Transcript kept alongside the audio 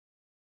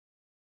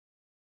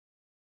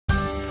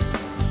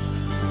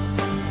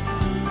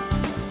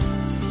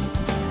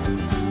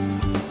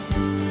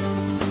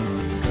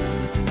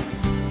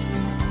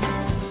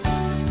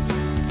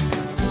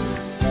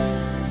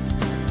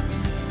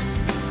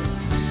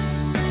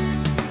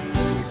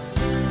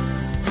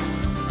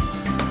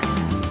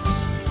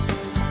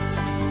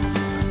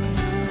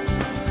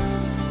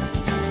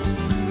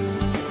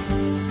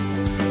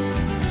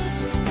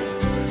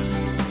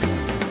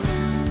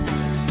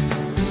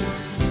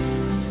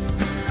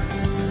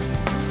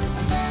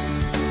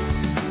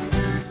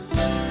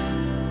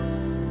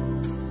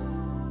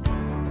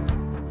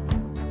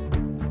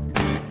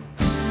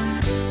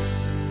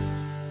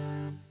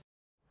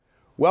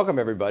Welcome,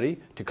 everybody,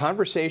 to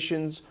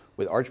Conversations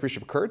with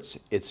Archbishop Kurtz.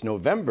 It's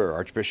November,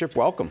 Archbishop.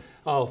 Welcome.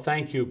 Oh,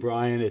 thank you,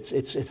 Brian.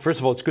 First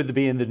of all, it's good to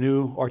be in the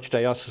new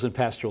Archdiocesan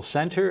Pastoral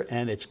Center,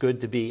 and it's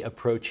good to be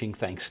approaching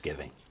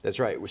Thanksgiving. That's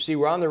right.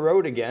 We're on the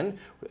road again.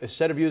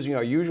 Instead of using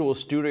our usual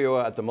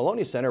studio at the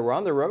Maloney Center, we're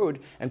on the road,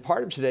 and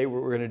part of today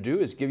what we're going to do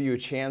is give you a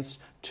chance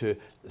to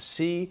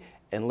see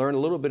and learn a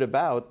little bit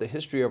about the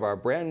history of our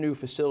brand new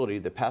facility,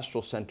 the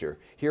Pastoral Center,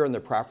 here on the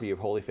property of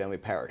Holy Family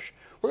Parish.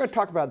 We're going to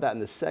talk about that in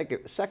the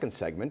second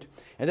segment,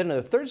 and then in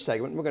the third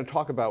segment, we're going to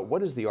talk about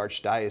what is the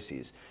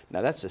Archdiocese.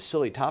 Now, that's a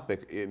silly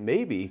topic, it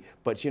may be,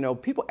 but you know,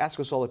 people ask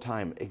us all the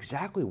time,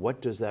 exactly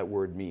what does that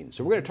word mean?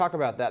 So we're going to talk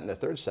about that in the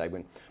third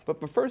segment. But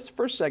for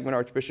first segment,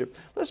 Archbishop,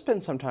 let's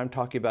spend some time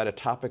talking about a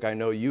topic I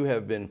know you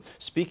have been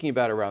speaking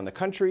about around the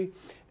country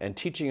and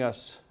teaching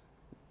us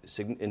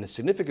in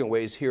significant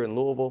ways here in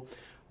Louisville.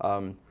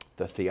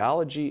 The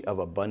theology of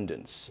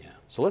abundance. Yeah.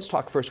 So let's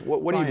talk first.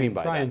 What do you mean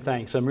by Brian, that?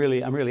 Thanks. I'm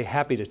really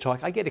happy to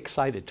talk. I get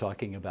excited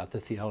talking about the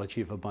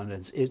theology of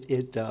abundance.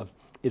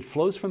 It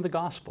flows from the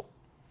gospel.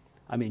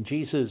 I mean,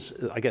 Jesus.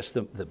 I guess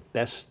the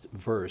best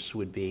verse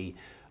would be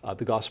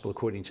the Gospel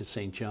according to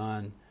St.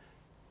 John,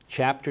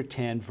 chapter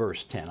 10,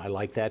 verse 10. I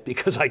like that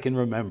because I can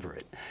remember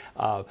it.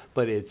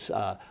 But it's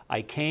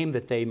I came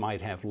that they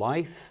might have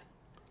life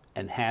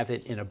and have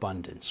it in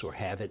abundance, or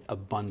have it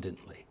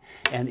abundantly.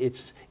 And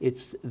it's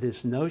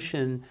this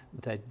notion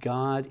that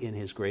God in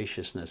His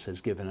graciousness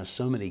has given us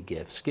so many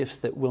gifts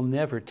that we'll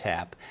never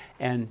tap.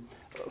 And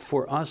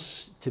for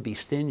us to be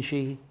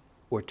stingy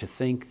or to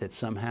think that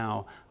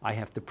somehow I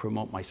have to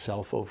promote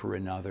myself over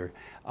another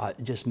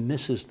just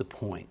misses the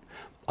point.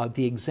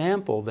 The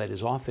example that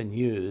is often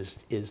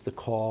used is the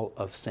call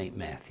of St.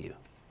 Matthew.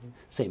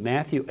 St.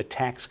 Matthew, a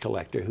tax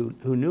collector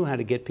who knew how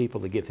to get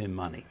people to give him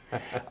money.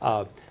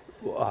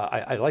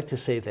 I like to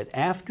say that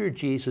after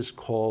Jesus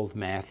called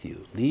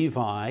Matthew,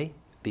 Levi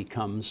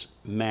becomes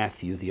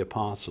Matthew the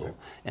apostle.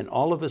 And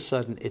all of a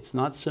sudden, it's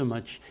not so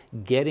much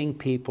getting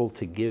people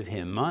to give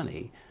him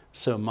money,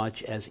 so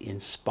much as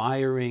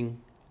inspiring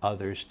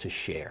others to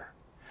share.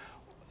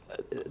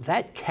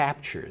 That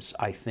captures,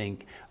 I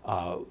think,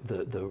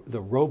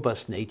 the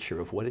robust nature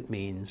of what it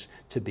means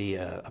to be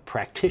a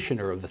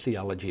practitioner of the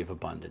theology of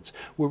abundance.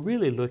 We're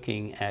really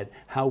looking at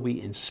how we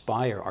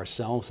inspire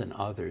ourselves and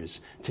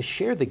others to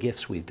share the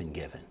gifts we've been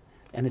given.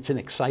 And it's an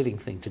exciting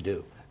thing to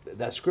do.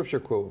 That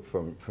scripture quote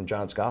from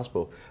John's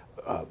Gospel,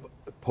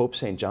 Pope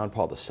St. John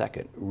Paul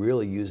II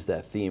really used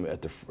that theme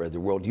at the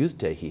World Youth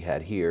Day he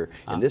had here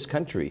in this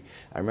country.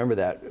 I remember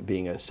that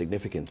being a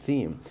significant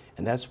theme,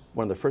 and that's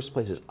one of the first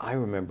places I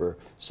remember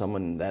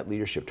someone in that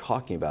leadership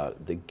talking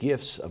about the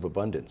gifts of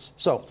abundance.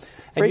 So,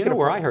 and you know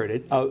where I heard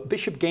it?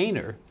 Bishop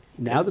Gaynor,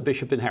 now the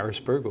bishop in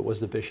Harrisburg, but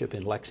was the bishop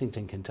in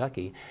Lexington,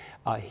 Kentucky,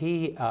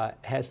 he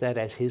has that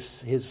as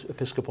his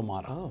Episcopal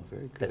motto. Oh,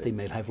 very good. That they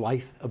may have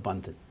life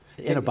abundant.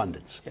 In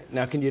abundance.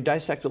 Now, can you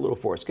dissect a little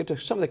for us? Get to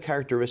some of the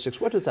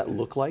characteristics. What does that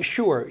look like?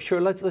 Sure.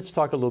 Let's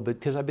talk a little bit,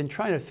 because I've been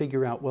trying to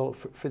figure out, well,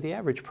 for the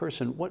average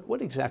person,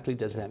 what exactly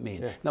does that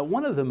mean? Yeah. Now,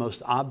 one of the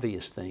most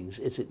obvious things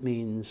is it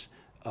means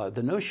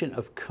the notion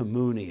of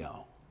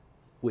communio,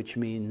 which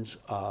means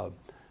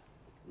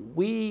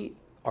we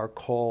are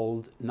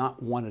called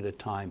not one at a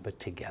time, but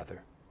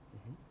together.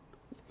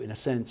 In a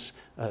sense,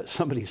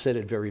 somebody said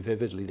it very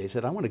vividly. They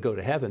said, I want to go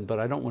to heaven, but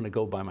I don't want to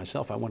go by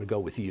myself. I want to go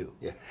with you.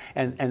 Yeah.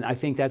 And I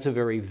think that's a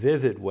very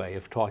vivid way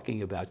of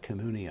talking about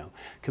communio.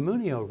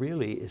 Communio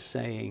really is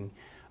saying,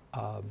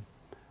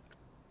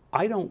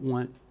 I don't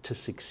want to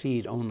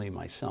succeed only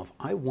myself.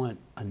 I want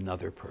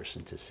another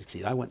person to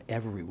succeed. I want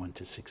everyone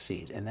to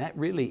succeed. And that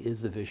really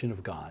is the vision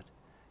of God.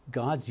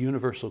 God's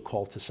universal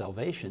call to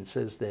salvation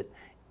says that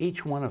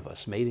each one of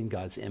us, made in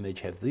God's image,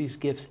 have these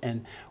gifts,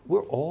 and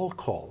we're all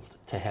called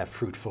to have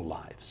fruitful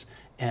lives.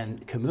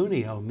 And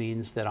communio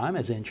means that I'm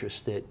as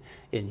interested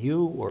in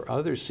you or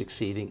others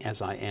succeeding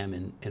as I am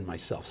in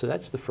myself. So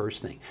that's the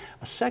first thing.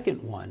 A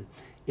second one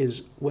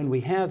is when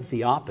we have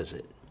the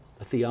opposite,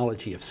 a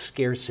theology of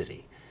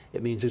scarcity.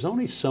 It means there's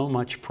only so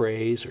much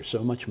praise or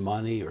so much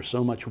money or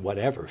so much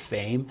whatever,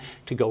 fame,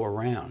 to go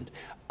around.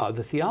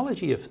 The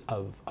theology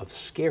of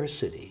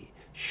scarcity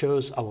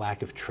shows a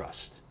lack of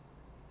trust.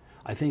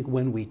 I think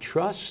when we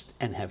trust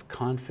and have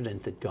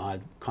confidence that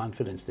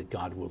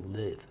God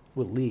will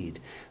lead,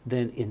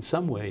 then in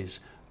some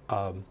ways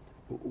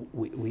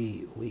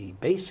we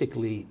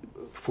basically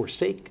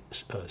forsake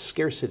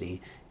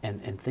scarcity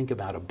and think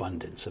about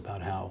abundance,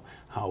 about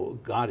how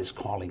God is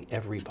calling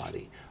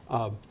everybody.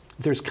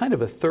 There's kind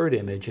of a third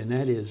image, and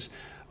that is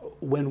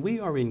when we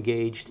are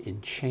engaged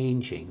in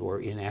changing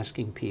or in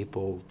asking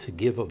people to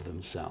give of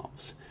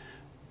themselves.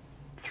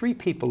 Three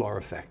people are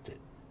affected.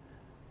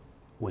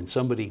 When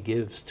somebody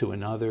gives to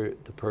another,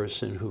 the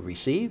person who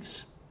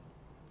receives,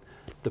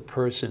 the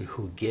person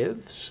who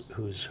gives,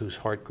 whose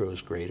heart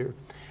grows greater,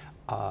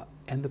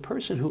 and the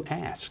person who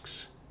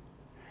asks.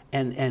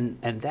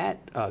 And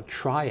that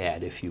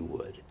triad, if you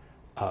would,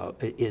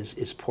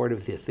 is part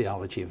of the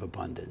theology of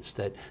abundance,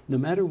 that no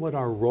matter what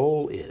our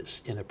role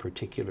is in a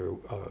particular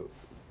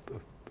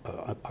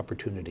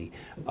opportunity,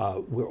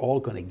 we're all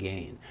going to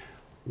gain.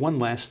 One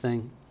last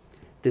thing,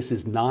 this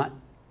is not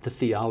the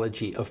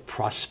theology of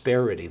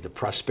prosperity, the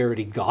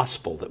prosperity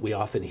gospel that we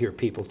often hear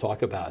people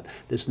talk about,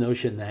 this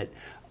notion that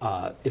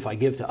if I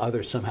give to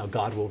others, somehow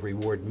God will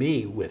reward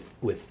me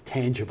with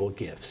tangible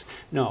gifts.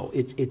 No,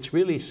 it's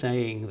really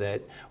saying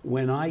that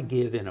when I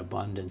give in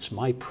abundance,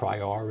 my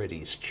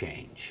priorities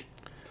change.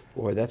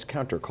 Boy, that's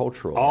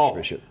countercultural, Oh,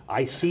 Archbishop.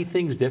 I see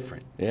things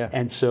different. Yeah.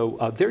 And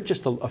so they're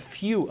just a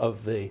few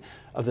of the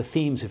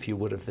themes, if you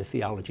would, of the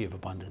theology of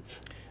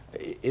abundance.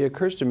 It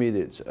occurs to me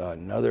that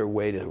another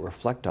way to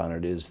reflect on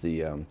it is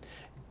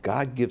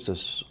God gives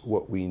us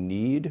what we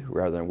need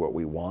rather than what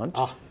we want.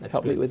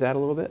 Help me with that a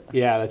little bit?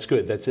 Yeah, that's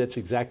good. That's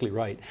exactly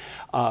right.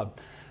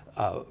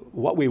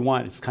 What we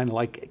want, it's kind of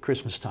like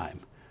Christmas time.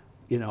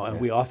 You know, and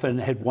we often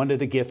had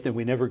wanted a gift and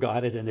we never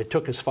got it, and it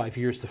took us 5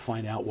 years to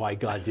find out why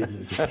God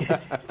didn't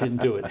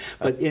do it.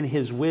 But in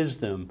His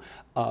wisdom,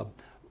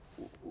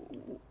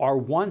 our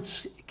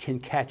wants can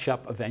catch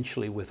up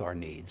eventually with our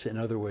needs. In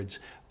other words,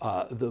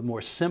 the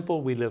more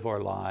simple we live our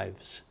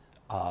lives,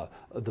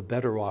 the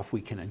better off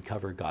we can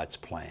uncover God's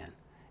plan.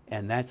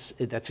 And that's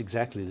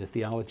exactly the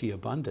theology of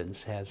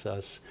abundance has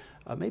us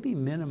maybe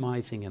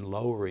minimizing and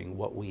lowering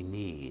what we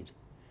need,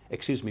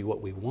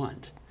 what we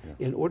want,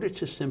 in order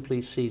to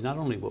simply see not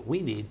only what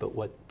we need, but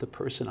what the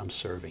person I'm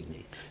serving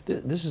needs.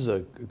 This is a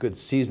good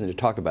season to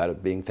talk about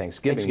it, being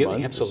Thanksgiving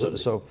month. Absolutely.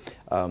 So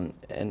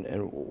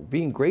and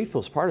being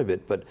grateful is part of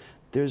it, but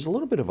there's a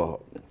little bit of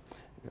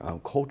a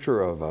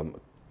culture of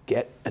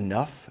get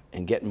enough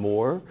and get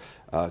more,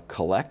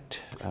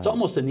 collect. It's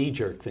almost a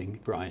knee-jerk thing,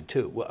 Brian,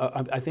 too.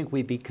 I think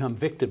we become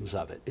victims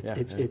of it.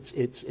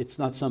 It's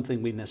not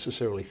something we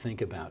necessarily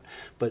think about.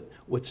 But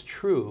what's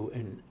true,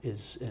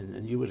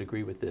 and you would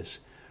agree with this,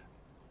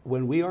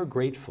 when we are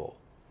grateful,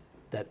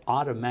 that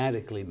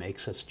automatically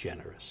makes us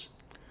generous.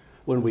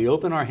 When we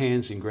open our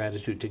hands in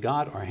gratitude to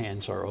God, our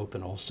hands are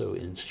open also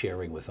in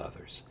sharing with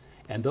others.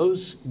 And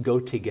those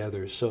go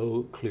together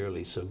so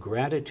clearly. So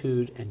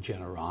gratitude and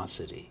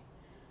generosity,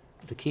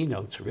 the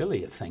keynotes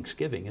really of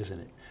Thanksgiving, isn't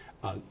it?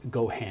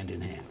 Go hand in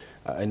hand.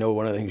 I know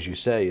one of the things you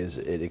say is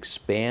it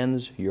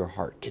expands your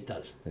heart. It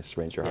does. It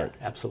expands your heart.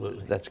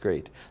 Absolutely. That's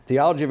great.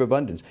 Theology of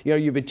abundance. You know,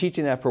 you've been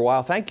teaching that for a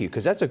while. Thank you,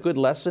 because that's a good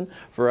lesson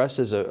for us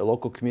as a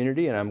local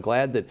community, and I'm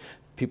glad that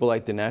people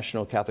like the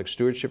National Catholic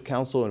Stewardship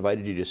Council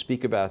invited you to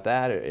speak about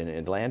that in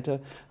Atlanta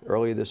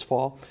earlier this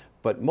fall.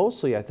 But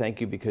mostly I thank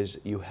you because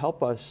you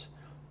help us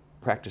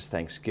practice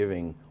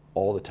Thanksgiving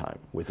all the time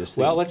with this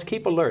thing. Well, let's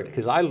keep alert,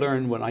 because I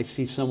learn when I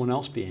see someone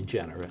else being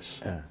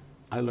generous.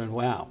 I learn,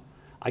 wow,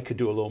 I could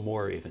do a little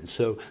more even.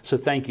 So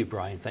thank you,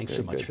 Brian. Thanks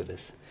so much for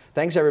this.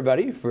 Thanks,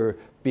 everybody, for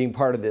being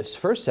part of this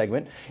first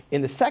segment.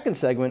 In the second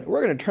segment,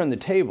 we're going to turn the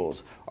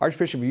tables.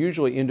 Archbishop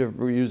usually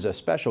interviews a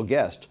special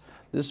guest.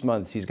 This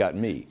month, he's got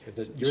me.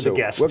 You're the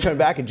guest. We'll come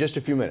back in just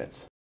a few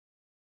minutes.